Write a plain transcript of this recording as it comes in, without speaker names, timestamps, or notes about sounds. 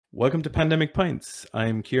Welcome to Pandemic Pints.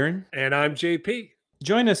 I'm Kieran. And I'm JP.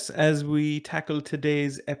 Join us as we tackle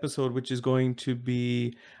today's episode, which is going to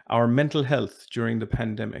be our mental health during the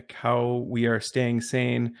pandemic, how we are staying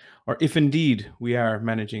sane, or if indeed we are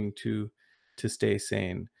managing to stay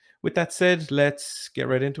sane. With that said, let's get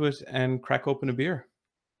right into it and crack open a beer.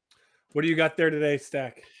 What do you got there today,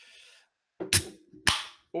 Stack?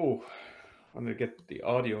 Oh, I'm going to get the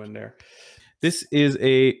audio in there. This is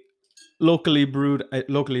a locally brewed,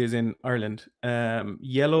 locally is in Ireland,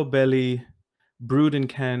 Yellow Belly brewed and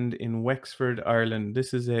canned in Wexford, Ireland.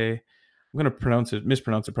 This is I'm going to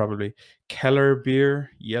mispronounce it probably, Keller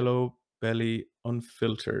beer, Yellow Belly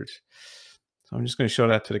unfiltered. So I'm just going to show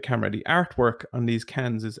that to the camera. The artwork on these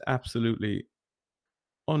cans is absolutely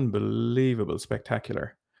unbelievable,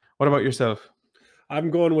 spectacular. What about yourself?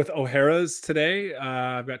 I'm going with O'Hara's today.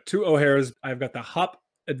 I've got two O'Hara's. I've got the Hop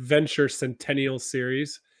Adventure Centennial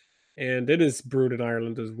Series, and it is brewed in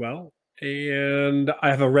Ireland as well. And I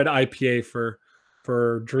have a red IPA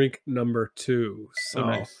for drink number 2. So,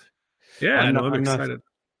 Nice. yeah, I'm excited.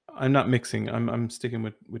 I'm not mixing. I'm sticking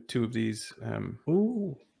with two of these.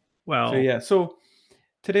 Ooh, well, So yeah. So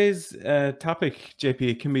today's topic, JP,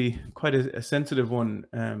 it can be quite a sensitive one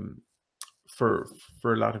for a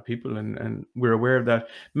lot of people, and we're aware of that.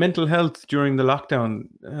 Mental health during the lockdown.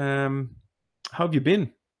 How have you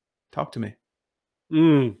been? Talk to me.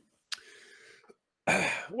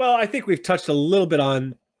 Well, I think we've touched a little bit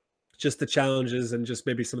on just the challenges and just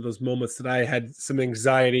maybe some of those moments that I had some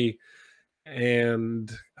anxiety and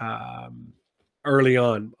early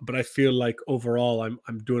on, but I feel like overall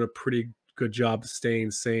I'm doing a pretty good job of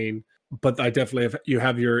staying sane. But I definitely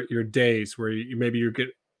have your days where you get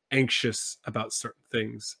anxious about certain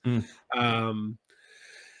things,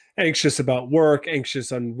 anxious about work,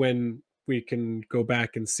 anxious on when we can go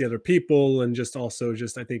back and see other people, and just also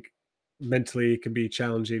just I think mentally it can be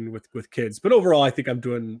challenging with kids. But overall, I think I'm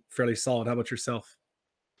doing fairly solid. How about yourself?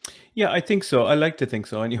 Yeah, I think so. I like to think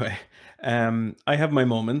so anyway. I have my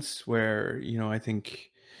moments where, I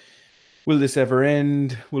think, will this ever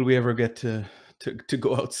end? Will we ever get to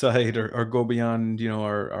go outside or go beyond,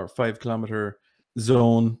 our 5 kilometer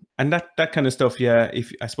zone and that kind of stuff? Yeah,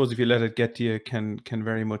 if I suppose if you let it get to you, can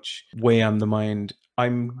very much weigh on the mind.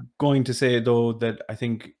 I'm going to say though that I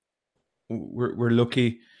think we're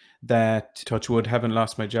lucky that, touch wood, haven't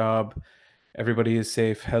lost my job. Everybody is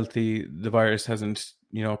safe, healthy. The virus hasn't,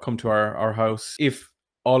 come to our house. If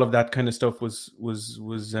all of that kind of stuff was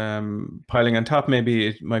piling on top, maybe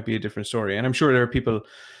it might be a different story. And I'm sure there are people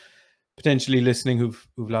potentially listening who've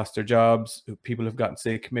lost their jobs, people have gotten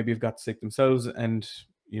sick, maybe have got sick themselves, and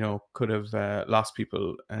could have lost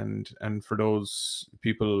people. And for those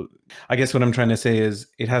people, I guess what I'm trying to say is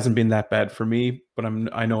it hasn't been that bad for me, but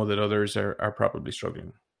I know that others are probably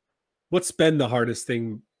struggling. What's been the hardest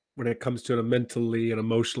thing when it comes to it mentally and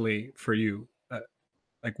emotionally for you?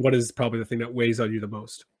 Like, what is probably the thing that weighs on you the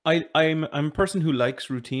most? I'm a person who likes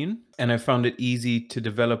routine, and I found it easy to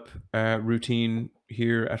develop a routine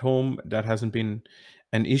here at home. That hasn't been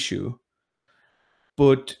an issue,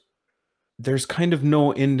 but there's kind of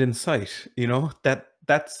no end in sight.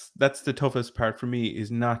 That's the toughest part for me,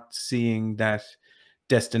 is not seeing that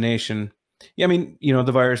destination. Yeah, I mean,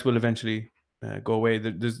 the virus will eventually go away.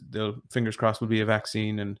 The fingers crossed will be a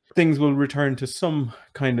vaccine, and things will return to some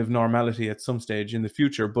kind of normality at some stage in the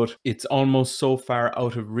future. But it's almost so far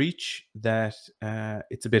out of reach that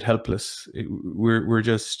it's a bit helpless. We're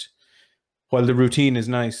just, while the routine is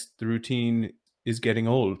nice, the routine is getting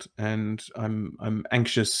old, and I'm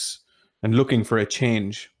anxious and looking for a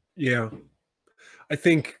change. Yeah, I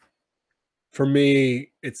think for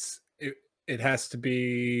me, it has to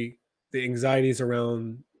be the anxieties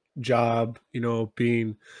around job,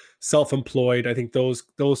 being self-employed. I think those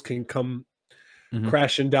can come Hmm.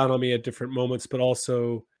 crashing down on me at different moments, but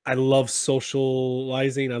also I love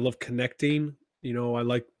socializing. I love connecting. I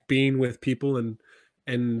like being with people,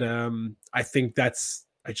 and I think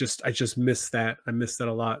I just miss that. I miss that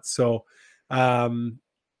a lot. So um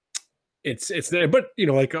it's there, but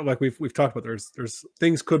like we've talked about, there's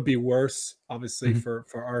things could be worse, obviously, Hmm. for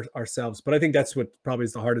ourselves, but I think that's what probably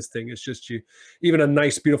is the hardest thing. It's just even a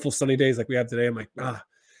nice beautiful sunny days like we have today, I'm like,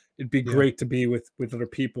 it'd be Yeah. great to be with other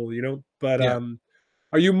people, but Yeah.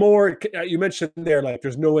 are you more, you mentioned there, like,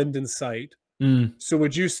 there's no end in sight. Mm. So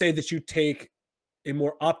would you say that you take a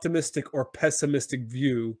more optimistic or pessimistic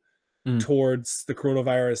view Mm. towards the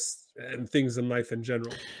coronavirus and things in life in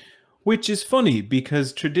general? Which is funny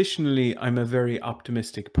because traditionally I'm a very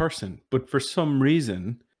optimistic person, but for some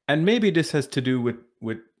reason, and maybe this has to do with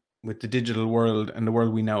the digital world and the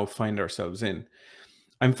world we now find ourselves in,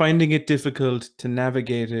 I'm finding it difficult to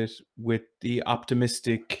navigate it with the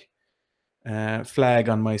optimistic flag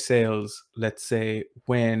on my sails, let's say,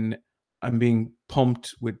 when I'm being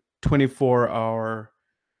pumped with 24-hour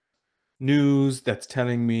news that's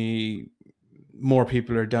telling me more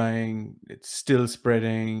people are dying, it's still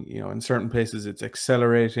spreading, in certain places it's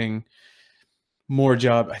accelerating. More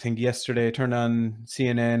job. I think yesterday I turned on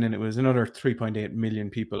CNN and it was another 3.8 million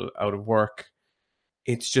people out of work.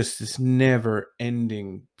 It's just this never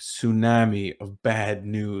ending tsunami of bad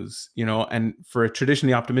news, and for a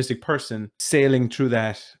traditionally optimistic person, sailing through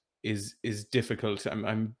that is difficult.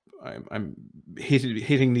 I'm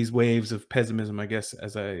hitting these waves of pessimism, I guess,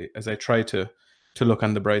 as I try to look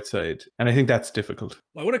on the bright side, and I think that's difficult.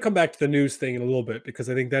 Well, I want to come back to the news thing in a little bit because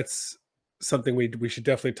I think that's something we should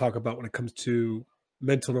definitely talk about when it comes to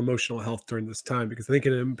mental and emotional health during this time, because I think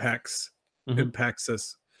it Hmm. impacts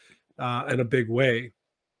us in a big way.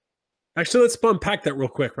 Actually, let's unpack that real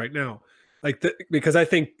quick right now, because I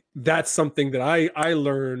think that's something that I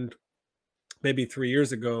learned maybe 3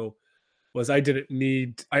 years ago. Was I didn't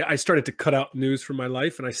need I started to cut out news from my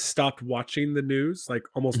life, and I stopped watching the news like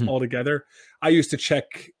almost Hmm. altogether. I used to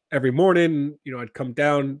check every morning, I'd come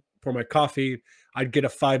down, pour my coffee, I'd get a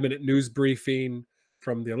 5-minute news briefing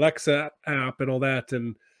from the Alexa app and all that.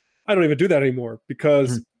 And I don't even do that anymore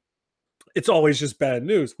because Hmm. it's always just bad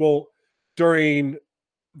news. Well, during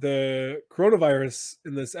the coronavirus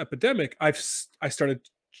in this epidemic, I started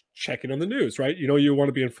checking on the news, right? You want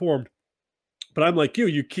to be informed, but I'm like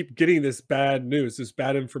you keep getting this bad news, this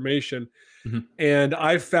bad information. Hmm. And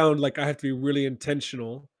I've found like I have to be really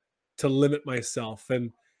intentional to limit myself.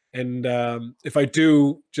 And if I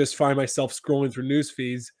do just find myself scrolling through news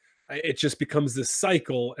feeds, it just becomes this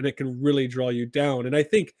cycle and it can really draw you down. And I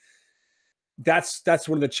think that's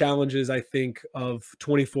one of the challenges, I think, of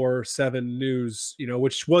 24/7 news,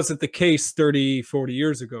 which wasn't the case 30, 40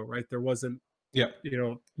 years ago, right? There wasn't, Yeah.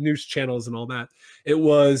 news channels and all that. It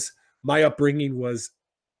was My upbringing was,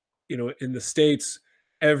 in the States,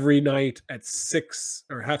 every night at 6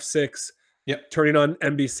 or half 6, Yeah. turning on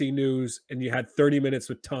NBC News, and you had 30 minutes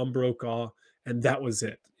with Tom Brokaw, and that was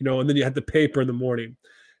it. And then you had the paper in the morning.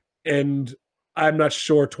 And I'm not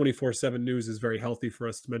sure 24/7 news is very healthy for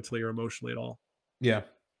us mentally or emotionally at all. Yeah.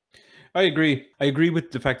 I agree. I agree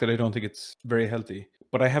with the fact that I don't think it's very healthy,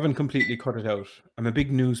 but I haven't completely cut it out. I'm a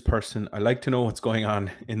big news person. I like to know what's going on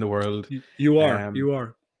in the world. You are. Um, You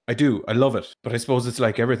are. I do. I love it. But I suppose it's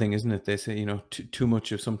like everything, isn't it? They say, too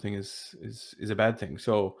much of something is a bad thing.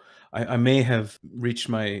 So I may have reached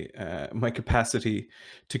my capacity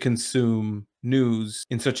to consume news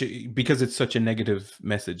in such a because it's such a negative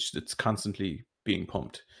message that's constantly being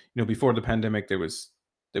pumped. Before the pandemic, there was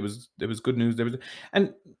good news.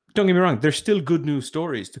 And don't get me wrong, there's still good news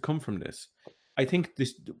stories to come from this. I think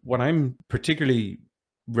this what I'm particularly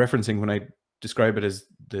referencing when I describe it as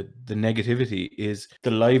the negativity is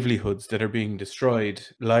the livelihoods that are being destroyed,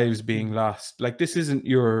 lives being Mhm. lost. Like, this isn't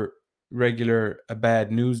your regular a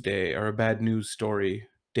bad news day or a bad news story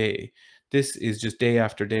day. This is just day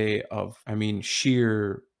after day of, I mean,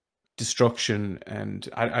 sheer destruction. And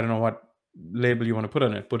I don't know what label you want to put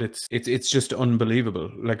on it, but it's just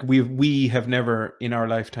unbelievable. Like, we have never in our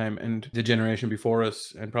lifetime, and the generation before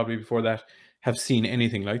us and probably before that, have seen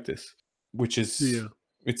anything like this, which is Yeah.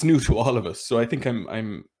 it's new to all of us. So I think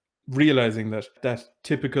I'm realizing that that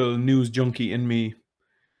typical news junkie in me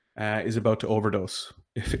is about to overdose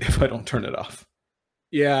if I don't turn it off.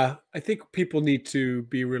 Yeah. I think people need to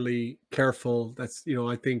be really careful.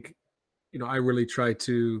 I think, I really try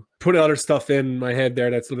to put other stuff in my head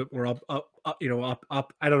there that's a little bit more up. I don't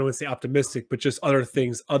know what to say optimistic, but just other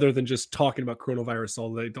things other than just talking about coronavirus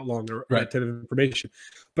all day long, or Right. that type of information.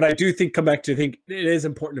 But I do think come back to think it is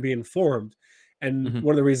important to be informed. And Hmm.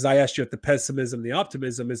 one of the reasons I asked you at the pessimism, the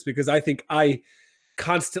optimism, is because I think I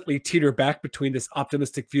constantly teeter back between this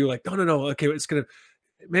optimistic view, like, no, no, no, okay,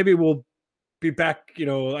 maybe we'll be back.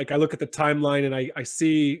 Like I look at the timeline and I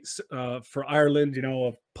see for Ireland,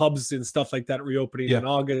 of pubs and stuff like that reopening Yeah. in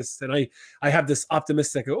August, and I have this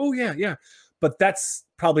optimistic, oh yeah, yeah, but that's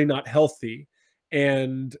probably not healthy.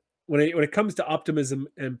 And when it comes to optimism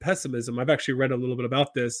and pessimism, I've actually read a little bit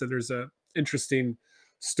about this, and there's a interesting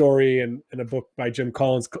story in a book by Jim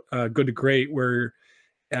Collins, Good to Great, where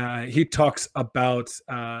he talks about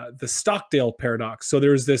the Stockdale paradox. So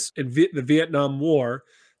there was this in the Vietnam War.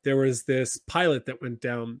 There was this pilot that went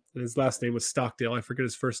down, and his last name was Stockdale. I forget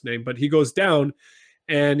his first name, but he goes down,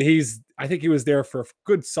 and I think he was there for a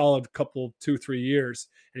good solid couple, 2, 3 years,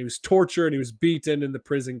 and he was tortured, and he was beaten in the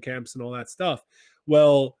prison camps and all that stuff.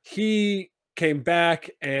 Well, he came back,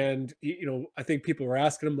 and I think people were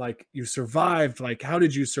asking him, like, you survived, like, how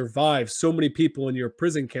did you survive? So many people in your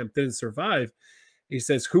prison camp didn't survive. He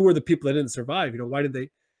says, who were the people that didn't survive? Why did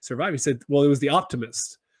they survive? He said, well, it was the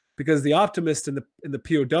optimist, because the optimist in the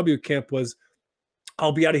POW camp was,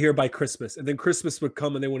 I'll be out of here by Christmas. And then Christmas would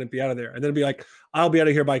come and they wouldn't be out of there. And then it'd be like, I'll be out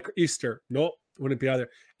of here by Easter. No, wouldn't be out of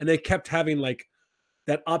there. And they kept having like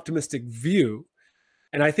that optimistic view.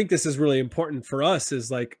 And I think this is really important for us,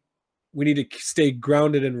 is like, we need to stay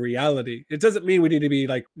grounded in reality. It doesn't mean we need to be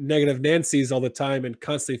like negative Nancy's all the time and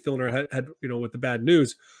constantly filling our head, with the bad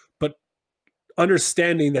news, but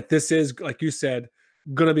understanding that this is, like you said,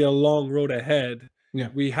 going to be a long road ahead. Yeah.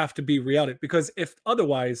 We have to be reality, because if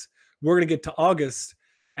otherwise, we're going to get to August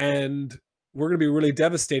and we're going to be really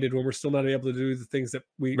devastated when we're still not able to do the things that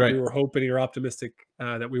we were hoping or optimistic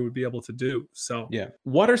that we would be able to do. So, yeah.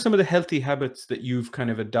 What are some of the healthy habits that you've kind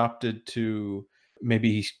of adopted to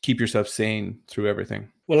maybe keep yourself sane through everything?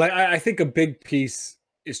 Well, I think a big piece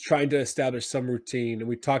is trying to establish some routine. And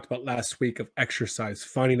we talked about last week of exercise,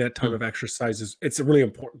 finding that time of exercise it's a really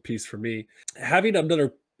important piece for me. Having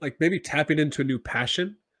another, like maybe tapping into a new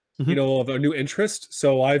passion, of a new interest.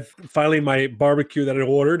 So I've finally, my barbecue that I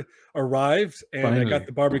ordered arrived, and I got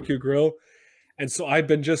the barbecue grill. And so I've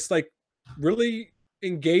been just like really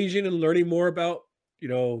engaging and learning more about,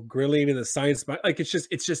 grilling and the science. Like it's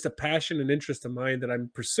just a passion and interest of mine that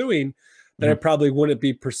I'm pursuing that I probably wouldn't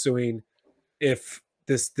be pursuing if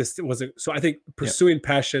this wasn't. So I think pursuing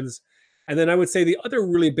passions. And then I would say the other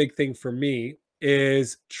really big thing for me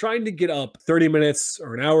is trying to get up 30 minutes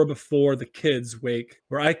or an hour before the kids wake,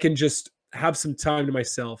 where I can just have some time to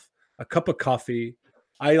myself, a cup of coffee.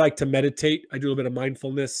 I like to meditate. I do a little bit of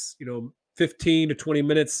mindfulness, 15 to 20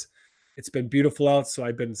 minutes. It's been beautiful out. So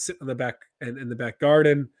I've been sitting in the back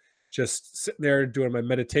garden, just sitting there doing my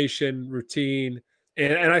meditation routine.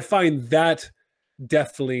 And I find that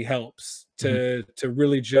definitely helps to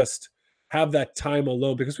really just have that time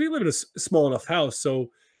alone, because we live in a small enough house. So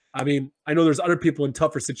I mean, I know there's other people in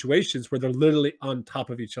tougher situations where they're literally on top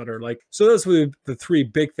of each other. Like, so those were the three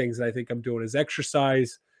big things that I think I'm doing: is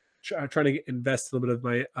exercise, trying to invest a little bit of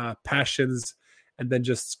my passions, and then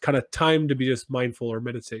just kind of time to be just mindful or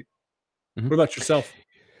meditate. What about yourself?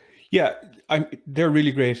 Yeah, they're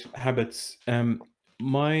really great habits. So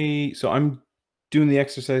I'm doing the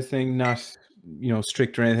exercise thing, not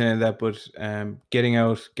strict or anything like that, but getting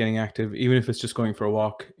out, getting active, even if it's just going for a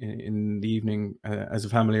walk in the evening as a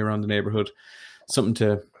family around the neighborhood, something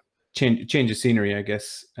to change the scenery, I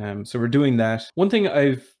guess. So we're doing that. One thing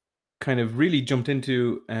I've kind of really jumped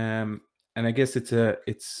into, and I guess it's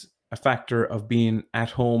a factor of being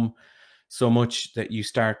at home so much that you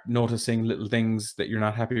start noticing little things that you're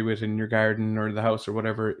not happy with in your garden or the house or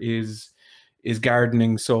whatever, is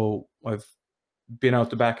gardening. So I've been out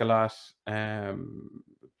the back a lot,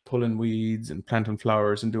 pulling weeds and planting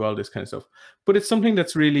flowers and do all this kind of stuff. But it's something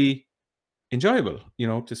that's really enjoyable,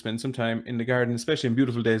 to spend some time in the garden, especially in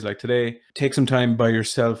beautiful days like today. Take some time by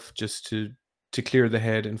yourself just to clear the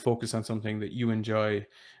head and focus on something that you enjoy.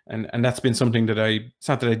 And that's been something that it's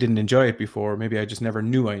not that I didn't enjoy it before. Maybe I just never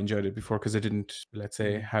knew I enjoyed it before because I didn't, let's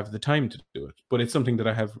say, have the time to do it. But it's something that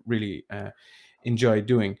I have really enjoyed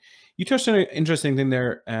doing. You touched on an interesting thing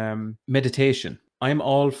there, meditation. I'm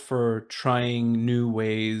all for trying new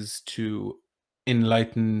ways to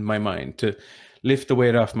enlighten my mind, to lift the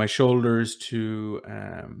weight off my shoulders, to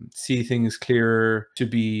see things clearer, to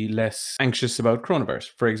be less anxious about coronavirus,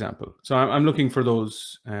 for example. So I'm looking for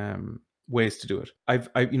those ways to do it. I've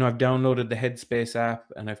downloaded the Headspace app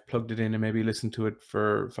and I've plugged it in and maybe listened to it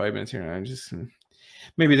for 5 minutes here, and I just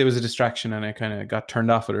maybe there was a distraction and I kind of got turned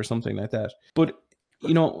off it or something like that. But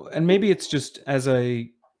and maybe it's just as I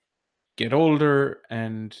get older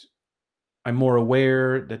and I'm more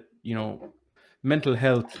aware that mental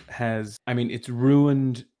health it's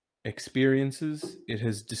ruined experiences, it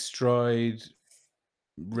has destroyed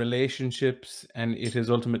relationships, and it has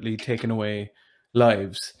ultimately taken away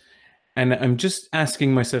lives. And I'm just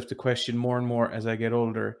asking myself the question more and more as I get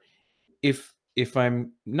older: if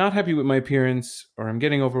I'm not happy with my appearance, or I'm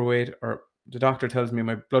getting overweight, or the doctor tells me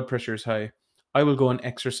my blood pressure is high, I will go and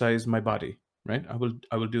exercise my body, right? I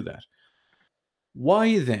will do that.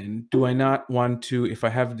 Why then do I not want to, if I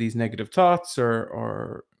have these negative thoughts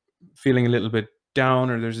or feeling a little bit down,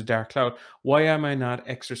 or there's a dark cloud, why am I not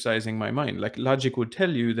exercising my mind? Like, logic would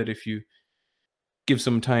tell you that if you give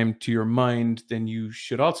some time to your mind, then you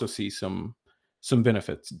should also see some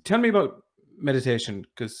benefits. Tell me about meditation,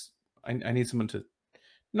 because I need someone to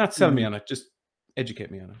not sell me on it, just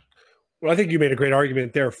educate me on it. Well, I think you made a great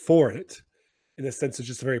argument there for it. in the sense of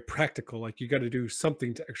just very practical. Like you got to do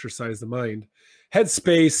something to exercise the mind.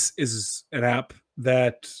 Headspace is an app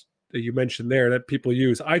that you mentioned there that people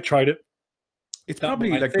use. I tried it. It's Not probably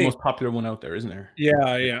my like the thing. most popular one out there, isn't there? Yeah,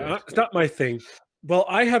 Like yeah. this. It's not my thing. Well,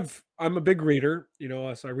 I'm a big reader,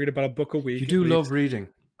 so I read about a book a You week at do love least. reading.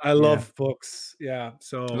 I Yeah. love books. Yeah.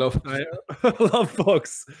 So Love. I love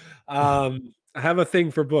books. I have a thing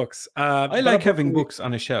for books. I But a like book a having week. books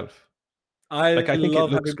on a shelf. I Like I think it love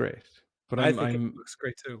looks having great. But I I'm think it I'm looks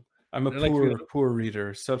great too. I'm a And I like to be poor reader,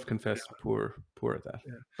 yeah, self-confessed poor at that.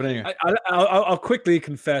 yeah. But anyway, I'll quickly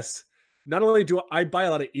confess. Not only do I buy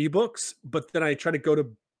a lot of ebooks, but then I try to go to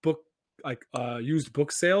book like used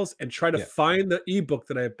book sales and try to yeah. find the ebook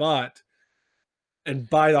that I bought and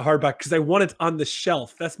buy the hardback because I want it on the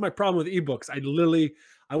shelf. That's my problem with ebooks.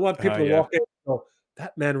 I want people to Yeah. walk in and go,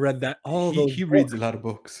 that man read that all those He reads a books. lot of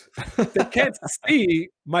books. They can't see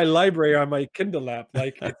my library on my Kindle app.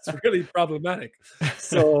 Like it's really problematic.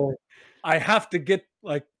 So I have to get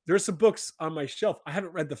like there's some books on my shelf. I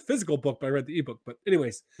haven't read the physical book, but I read the ebook. But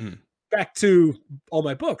anyways, Mm, back to all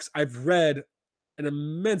my books. I've read an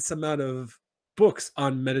immense amount of books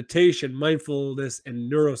on meditation, mindfulness,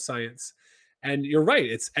 and neuroscience. And you're right,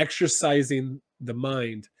 it's exercising the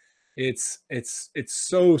mind. It's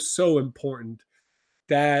so important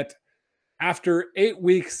that after 8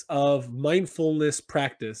 weeks of mindfulness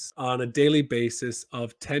practice on a daily basis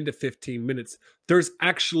of 10 to 15 minutes, there's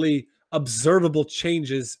actually observable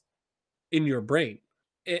changes in your brain.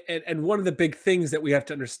 And one of the big things that we have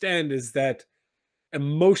to understand is that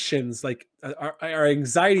emotions like our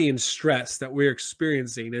anxiety and stress that we're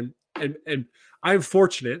experiencing and I'm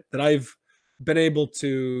fortunate that I've been able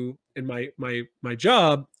to in my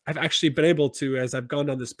job I've actually been able to as I've gone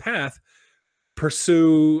down this path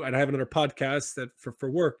pursue and I have another podcast that for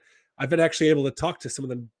work I've been actually able to talk to some of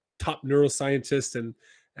the top neuroscientists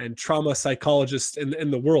and trauma psychologists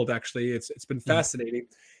in the world. Actually it's been mhm. fascinating,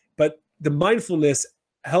 but the mindfulness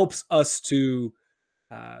helps us to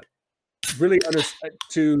uh, really understand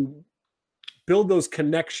to build those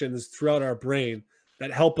connections throughout our brain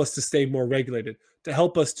that help us to stay more regulated, to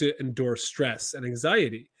help us to endure stress and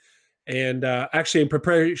anxiety. And actually, in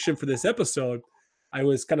preparation for this episode, I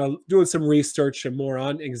was kind of doing some research and more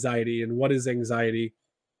on anxiety and what is anxiety.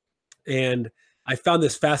 And I found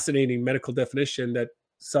this fascinating medical definition that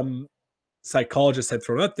some psychologists had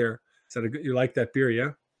thrown out there. Said, "You like that beer,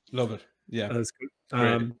 yeah?" Love it. Yeah. That's good.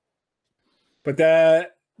 Great. But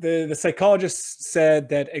the psychologist said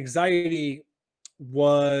that anxiety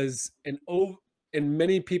was in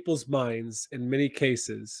many people's minds, in many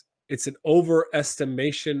cases, it's an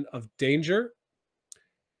overestimation of danger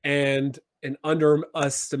and an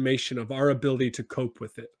underestimation of our ability to cope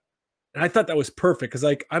with it. And I thought that was perfect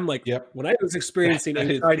because I'm like Yep. when I was experiencing That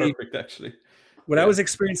is anxiety, perfect actually. when I Yeah. was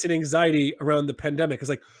experiencing anxiety around the pandemic, it's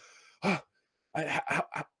like, oh,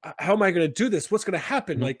 how am I going to do this? What's going to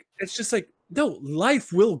happen? Mhm. Like, it's just like, no,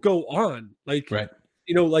 life will go on. Like, Right.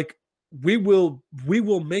 like we will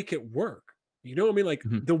make it work. You know what I mean? Like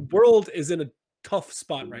Mhm. the world is in a tough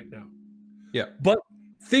spot right now, Yeah. but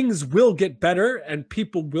things will get better and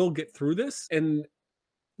people will get through this. And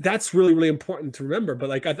that's really, really important to remember. But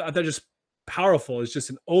like, I thought that just powerful. It's just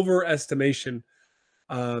an overestimation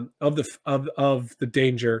of the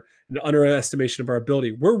danger and underestimation of our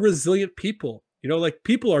ability. We're resilient people. Like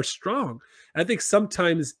people are strong. And I think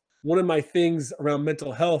sometimes one of my things around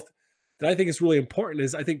mental health that I think is really important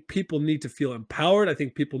is I think people need to feel empowered. I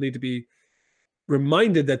think people need to be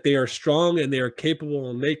reminded that they are strong and they are capable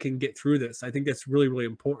and they can get through this. I think that's really, really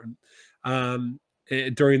important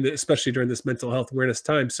especially during this mental health awareness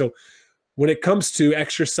time. So when it comes to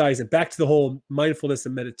exercise and back to the whole mindfulness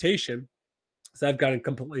and meditation, so I've gotten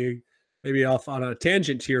completely maybe off on a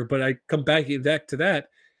tangent here, but I come back to that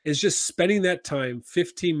is just spending that time,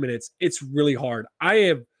 15 minutes. It's really hard. I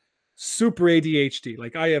have super ADHD.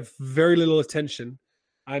 Like I have very little attention.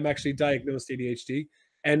 I'm actually diagnosed ADHD.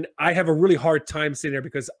 And I have a really hard time sitting there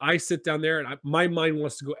because I sit down there and my mind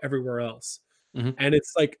wants to go everywhere else. Mhm. And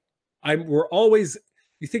it's like we're always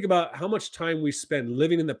you think about how much time we spend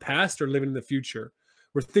living in the past or living in the future.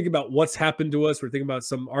 We're thinking about what's happened to us. We're thinking about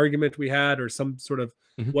some argument we had or some sort of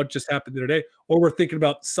Mhm. what just happened the other day, or we're thinking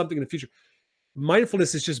about something in the future.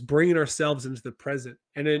 Mindfulness is just bringing ourselves into the present.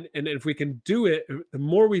 And if we can do it, the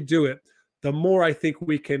more we do it, the more I think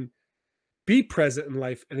we can be present in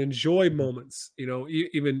life and enjoy moments,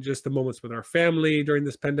 even just the moments with our family during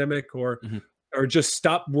this pandemic Mhm. or just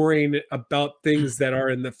stop worrying about things that are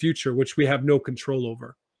in the future, which we have no control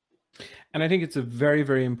over. And I think it's a very,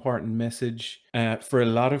 very important message for a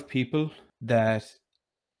lot of people that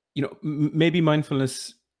maybe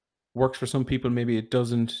mindfulness works for some people, maybe it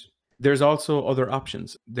doesn't. there's also other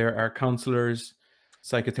options. There are counselors,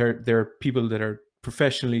 psychotherapy. There are people that are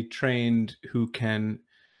professionally trained who can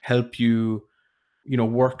help you,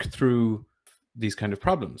 work through these kind of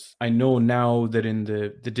problems. I know now that in the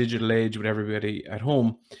digital age with everybody at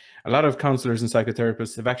home, a lot of counselors and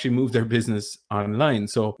psychotherapists have actually moved their business online.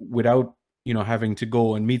 So without having to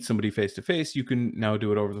go and meet somebody face to face, you can now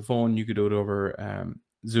do it over the phone. You could do it over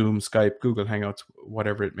Zoom, Skype, Google Hangouts,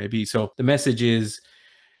 whatever it may be. So the message is,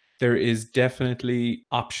 there is definitely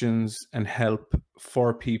options and help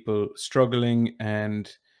for people struggling,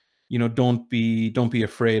 and don't be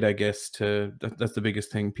afraid, I guess. That's the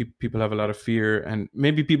biggest thing. People have a lot of fear, and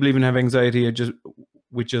maybe people even have anxiety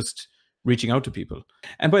with just reaching out to people.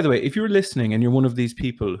 And by the way, if you're listening and you're one of these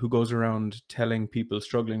people who goes around telling people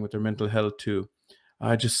struggling with their mental health to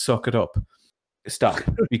just suck it up, stop,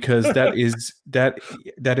 because that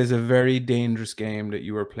is a very dangerous game that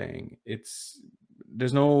you are playing.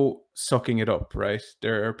 There's no sucking it up, right?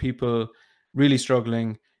 There are people really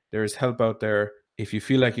struggling. There is help out there. If you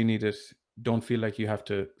feel like you need it, don't feel like you have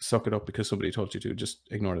to suck it up because somebody told you to. Just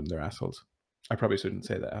ignore them. They're assholes. I probably shouldn't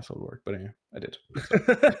say the asshole word, but anyway, I did.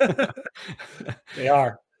 They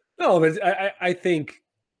are. No, but I think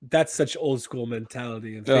that's such old school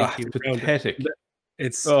mentality and thinking.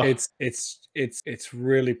 It's pathetic. It's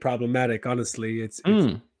really problematic. Honestly, it's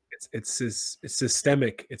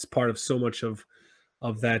systemic. It's part of so much of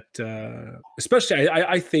that. Especially,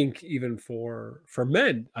 I think even for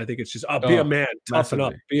men, I think it's just be a man, toughen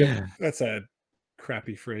up. That's a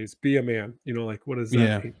crappy phrase. Be a man. Like, what does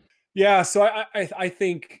that mean? Yeah. So I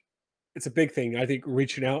think it's a big thing. I think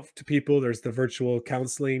reaching out to people. There's the virtual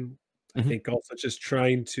counseling. I think also just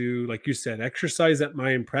trying to, like you said, exercise that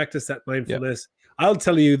mind, practice that mindfulness. I'll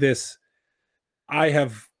tell you this. I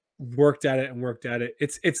have worked at it.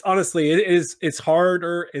 It's honestly, it's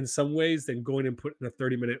harder in some ways than going and putting a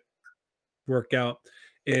 30-minute workout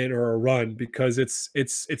in or a run, because it's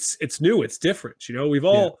new. It's different. We've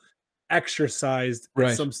all exercised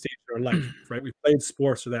at some stage in our life, right? We played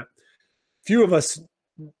sports or that. Few of us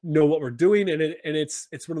know what we're doing. And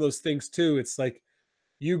it's one of those things too. It's like,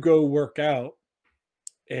 you go work out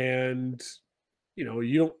and you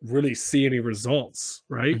don't really see any results,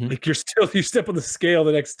 right? Like you step on the scale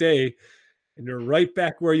the next day and you're right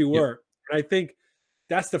back where you were. And I think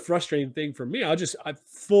that's the frustrating thing for me. I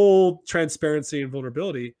full transparency and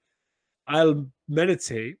vulnerability. I'll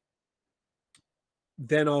meditate,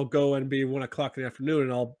 then I'll go and be 1 o'clock in the afternoon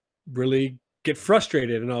and I'll really get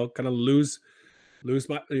frustrated and I'll kind of lose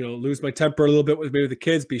my temper a little bit with maybe the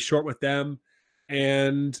kids, be short with them.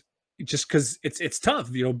 And just because it's tough,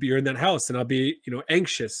 you're in that house and I'll be,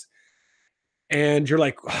 anxious. And you're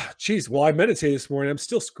like, oh, geez, well, I meditated this morning. I'm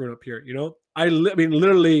still screwing up here. I mean,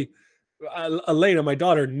 literally, Elena, my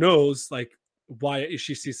daughter, knows like why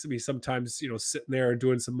she sees me sometimes, sitting there and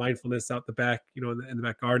doing some mindfulness out the back, in the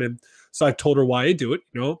back garden. So I've told her why I do it.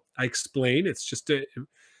 I explain it's just to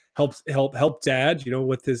help dad,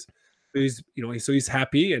 with his, so he's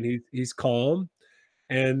happy and he's calm.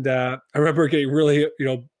 And I remember getting really,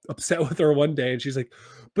 upset with her one day, and she's like,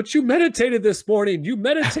 "But you meditated this morning. You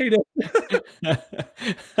meditated."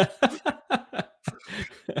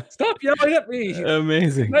 Stop yelling at me.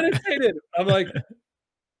 Amazing. You meditated. I'm like,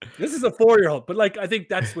 this is a 4-year-old, but like, I think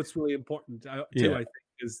that's what's really important too. I think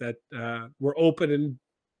is that we're open and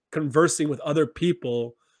conversing with other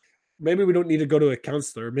people. Maybe we don't need to go to a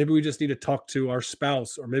counselor. Maybe we just need to talk to our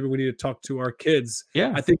spouse, or maybe we need to talk to our kids.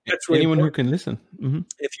 Yeah, I think that's really anyone important. who can listen.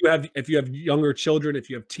 If you have younger children, if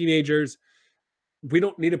you have teenagers, we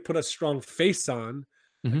don't need to put a strong face on.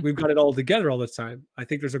 Like we've got it all together all the time. I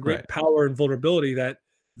think there's a great power and vulnerability that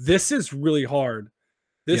this is really hard.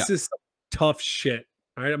 This is some tough shit.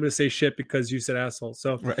 All right, I'm going to say shit because you said asshole.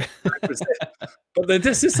 So, but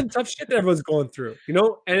this is some tough shit that everyone's going through,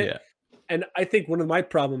 And I think one of my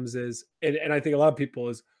problems is, and I think a lot of people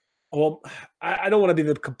is, well, I don't want to be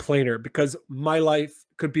the complainer because my life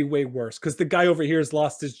could be way worse because the guy over here has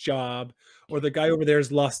lost his job, or the guy over there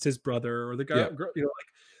has lost his brother, or the guy,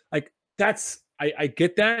 like that's, I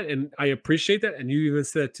get that and I appreciate that. And you even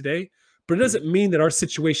said it today, but it doesn't mean that our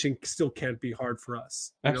situation still can't be hard for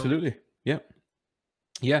us. Absolutely. Yeah.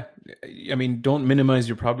 Yeah. I mean, don't minimize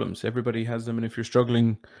your problems. Everybody has them. And if you're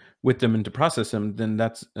struggling with them and to process them, then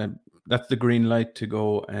that's the green light to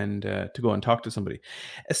go and talk to somebody,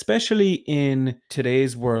 especially in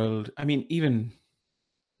today's world. I mean, even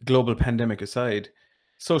global pandemic aside,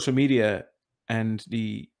 social media and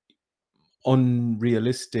the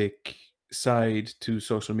unrealistic side to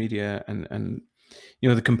social media and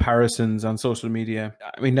the comparisons on social media.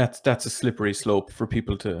 I mean, that's a slippery slope for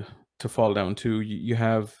people to fall down to. You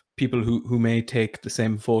have people who may take the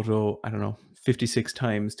same photo, I don't know, 56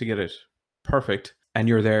 times to get it perfect, and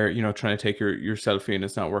you're there, you know, trying to take your selfie and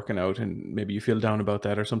it's not working out, and maybe you feel down about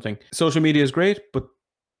that or something. Social media is great, but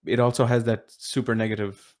it also has that super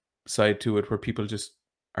negative side to it where people just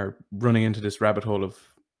are running into this rabbit hole of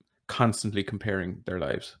constantly comparing their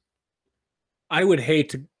lives. I would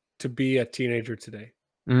hate to be a teenager today.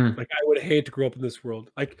 Mm, Like, I would hate to grow up in this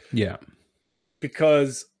world. Like, yeah.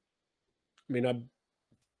 because I mean, I'm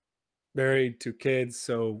married, 2 kids,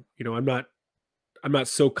 so, you know, I'm not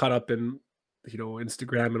so caught up in, you know,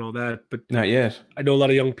 Instagram and all that, but Not yet. I know a lot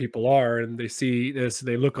of young people are, and they see this,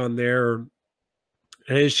 they look on there,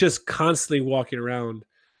 and it's just constantly walking around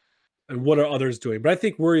and what are others doing? But I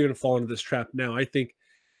think we're even falling into this trap now. I think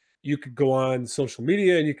you could go on social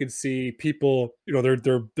media and you could see people, you know,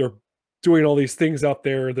 they're doing all these things out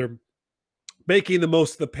there. They're making the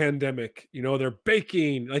most of the pandemic. You know, they're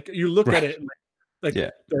baking. Like, you look at Right. it, and like Yeah.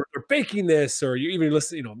 they're baking this, or you even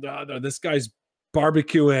listen. You know, this guy's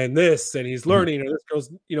barbecuing this, and he's Mhm. learning. Or this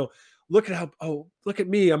girl's, you know, look at how. Oh, look at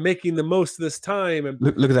me! I'm making the most of this time,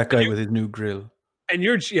 Look at that guy with his new grill. and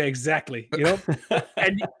you're yeah, exactly. You know,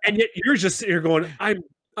 and yet you're just sitting here going,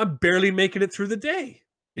 I'm barely making it through the day.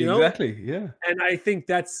 You know, Exactly. Yeah. and I think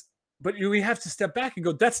that's, but we have to step back and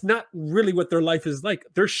go, that's not really what their life is like.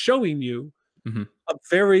 They're showing you Mhm. a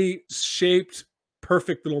very shaped,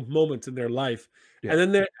 perfect little moment in their life. Yeah. And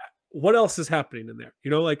then there, what else is happening in there?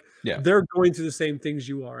 You know, like, Yeah. they're going through the same things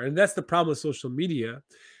you are. And that's the problem with social media.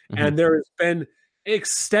 Mhm. And there has been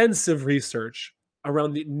extensive research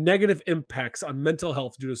around the negative impacts on mental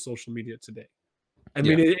health due to social media today. I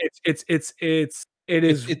Yeah. mean, it It's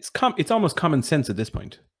is. it's almost common sense at this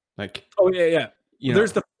point. Like, Oh yeah, yeah. you know.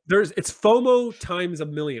 There's it's FOMO times a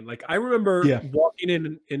million. Like, I remember Yeah. walking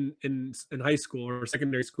in high school or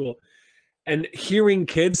secondary school and hearing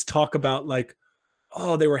kids talk about, like,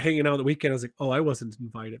 oh, they were hanging out on the weekend. I was like, oh, I wasn't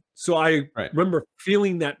invited. So I Right. remember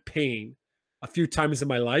feeling that pain a few times in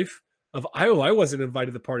my life of, oh, I wasn't invited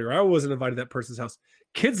to the party, or I wasn't invited to that person's house.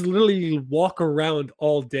 Kids literally walk around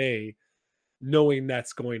all day knowing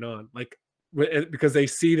that's going on. Like, because they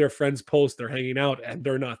see their friends post they're hanging out and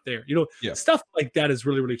they're not there. You know, Yeah. stuff like that is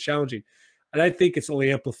really, really challenging. And I think it's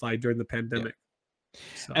only amplified during the Yeah. pandemic.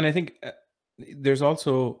 So, And I think there's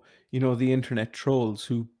also, you know, the internet trolls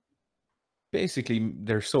who basically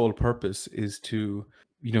their sole purpose is to,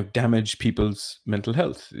 you know, damage people's mental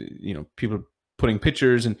health. You know, people putting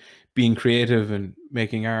pictures and being creative and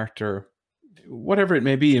making art or whatever it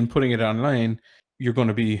may be and putting it online. You're going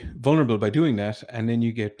to be vulnerable by doing that, and then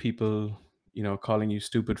you get people, you know, calling you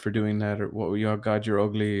stupid for doing that, or what, oh god, you're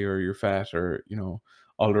ugly, or you're fat, or, you know,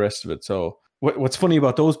 all the rest of it. So what's funny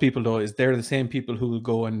about those people though is they're the same people who will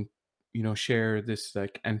go and, you know, share this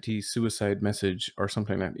like anti-suicide message or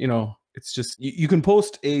something like that. You know, it's just you can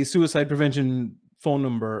post a suicide prevention phone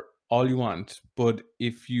number all you want, but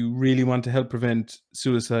if you really want to help prevent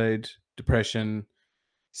suicide, depression,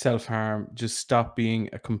 self-harm, just stop being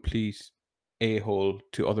a complete a-hole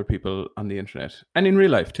to other people on the internet and in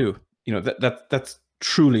real life too. You know, that's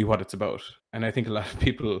truly what it's about. And I think a lot of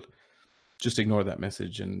people just ignore that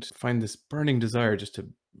message and find this burning desire just to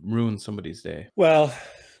ruin somebody's day. well,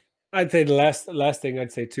 I'd say the last thing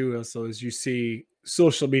I'd say too also is, you see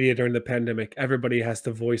social media during the pandemic, everybody has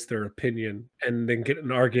to voice their opinion and then get in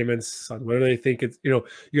arguments on whether they think it's, you know,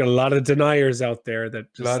 you got a lot of deniers out there that A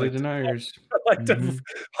just lot of like to deniers. like to Hmm.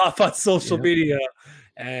 hop on social Yeah. media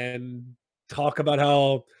and talk about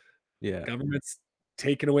how Yeah. government's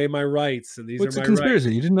taking away my rights and these are What's a my rights.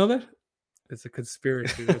 conspiracy? You didn't know that? It's a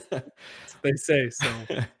conspiracy. That's what they say. So, If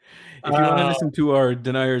you want to uh, listen to our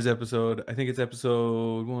deniers episode, I think it's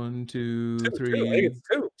episode one, two, two, two. I think three, it's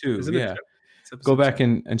two. two. Isn't it Yeah. two? It's Go episode two. back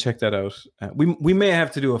and check that out. We may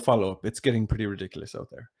have to do a follow-up. It's getting pretty ridiculous out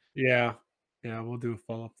there. Yeah. Yeah. We'll do a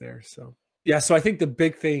follow up there. So, yeah. So I think the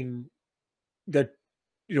big thing that,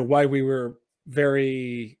 you know, why we were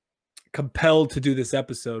very compelled to do this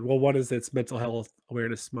episode. Well, one is it's Mental Health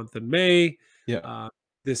Awareness Month in May. Yeah. Uh,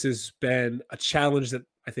 this has been a challenge that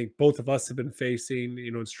I think both of us have been facing,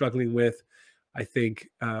 you know, and struggling with. I think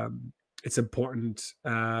it's important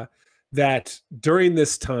that during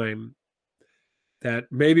this time that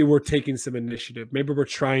maybe we're taking some initiative, maybe we're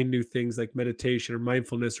trying new things like meditation or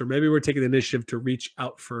mindfulness, or maybe we're taking the initiative to reach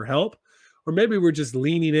out for help, or maybe we're just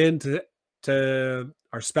leaning into to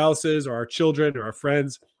our spouses or our children or our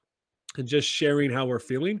friends and just sharing how we're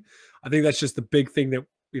feeling. I think that's just the big thing that,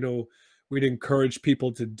 you know, we'd encourage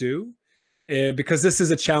people to do, because this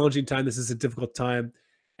is a challenging time. This is a difficult time,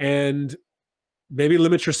 and maybe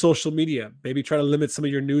limit your social media. Maybe try to limit some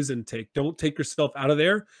of your news intake. Don't take yourself out of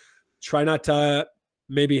there. Try not to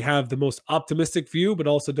maybe have the most optimistic view, but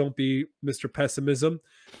also don't be Mr. Pessimism.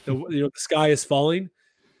 The sky is falling,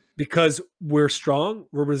 because we're strong,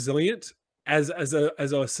 we're resilient as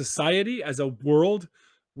a society, as a world.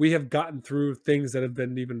 We have gotten through things that have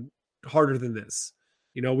been even harder than this.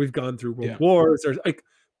 We've gone through world Yeah. wars. There's like,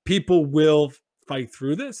 people will fight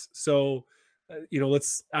through this. So,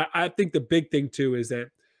 let's. I think the big thing too is that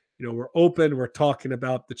we're open, we're talking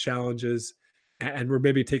about the challenges, and we're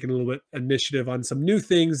maybe taking a little bit initiative on some new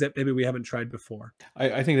things that maybe we haven't tried before.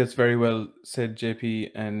 I think that's very well said,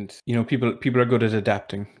 JP. And people are good at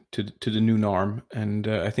adapting to the new norm, and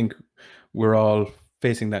I think we're all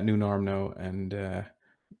facing that new norm now, and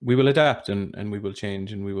we will adapt, and we will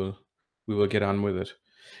change, and we will get on with it.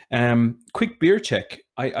 Quick beer check.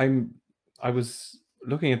 I was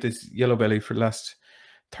looking at this Yellow Belly for the last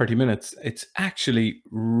 30 minutes. It's actually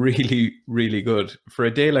really, really good for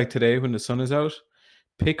a day like today when the sun is out.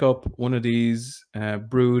 Pick up one of these,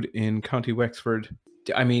 brewed in County Wexford.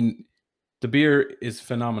 I mean, the beer is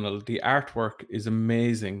phenomenal. The artwork is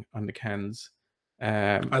amazing on the cans.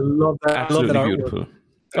 I love that. Absolutely I love that beautiful. artwork.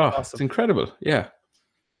 That's Awesome. It's incredible. Yeah.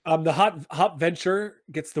 The Hop Venture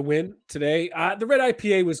gets the win today. The red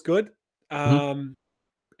IPA was good.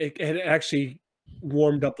 It actually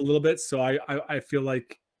warmed up a little bit, so I feel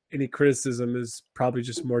like any criticism is probably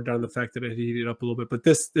just more down to the fact that it heated up a little bit. But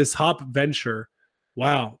this Hop Venture,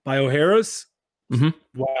 wow, by O'Hara's,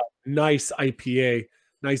 wow, nice IPA.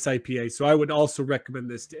 So I would also recommend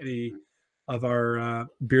this to any of our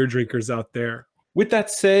beer drinkers out there. With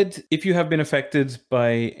that said, if you have been affected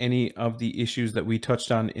by any of the issues that we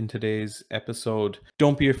touched on in today's episode,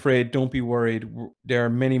 don't be afraid, don't be worried. There are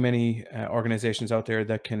many organizations out there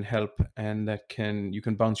that can help and that you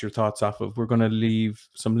can bounce your thoughts off of. We're going to leave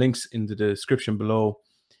some links in the description below.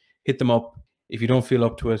 Hit them up. If you don't feel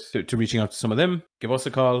up to it, to reaching out to some of them, give us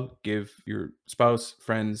a call, give your spouse,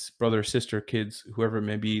 friends, brother, sister, kids, whoever it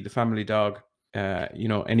may be, the family dog,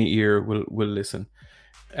 any ear will listen.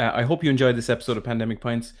 I hope you enjoyed this episode of Pandemic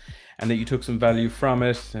Pints and that you took some value from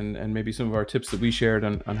it, and maybe some of our tips that we shared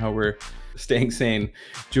on how we're staying sane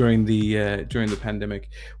during the pandemic.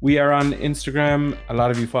 We are on Instagram. A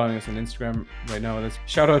lot of you following us on Instagram right now. Let's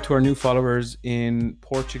shout out to our new followers in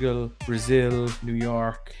Portugal, Brazil, New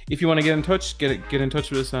York. If you want to get in touch, get in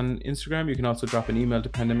touch with us on Instagram. You can also drop an email to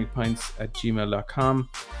pandemicpints@gmail.com.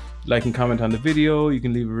 Like and comment on the video. You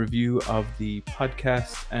can leave a review of the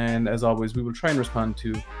podcast. And as always, we will try and respond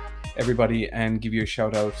to everybody and give you a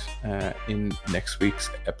shout out in next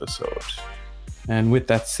week's episode. And with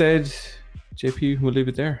that said, JP, we'll leave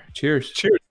it there. Cheers. Cheers.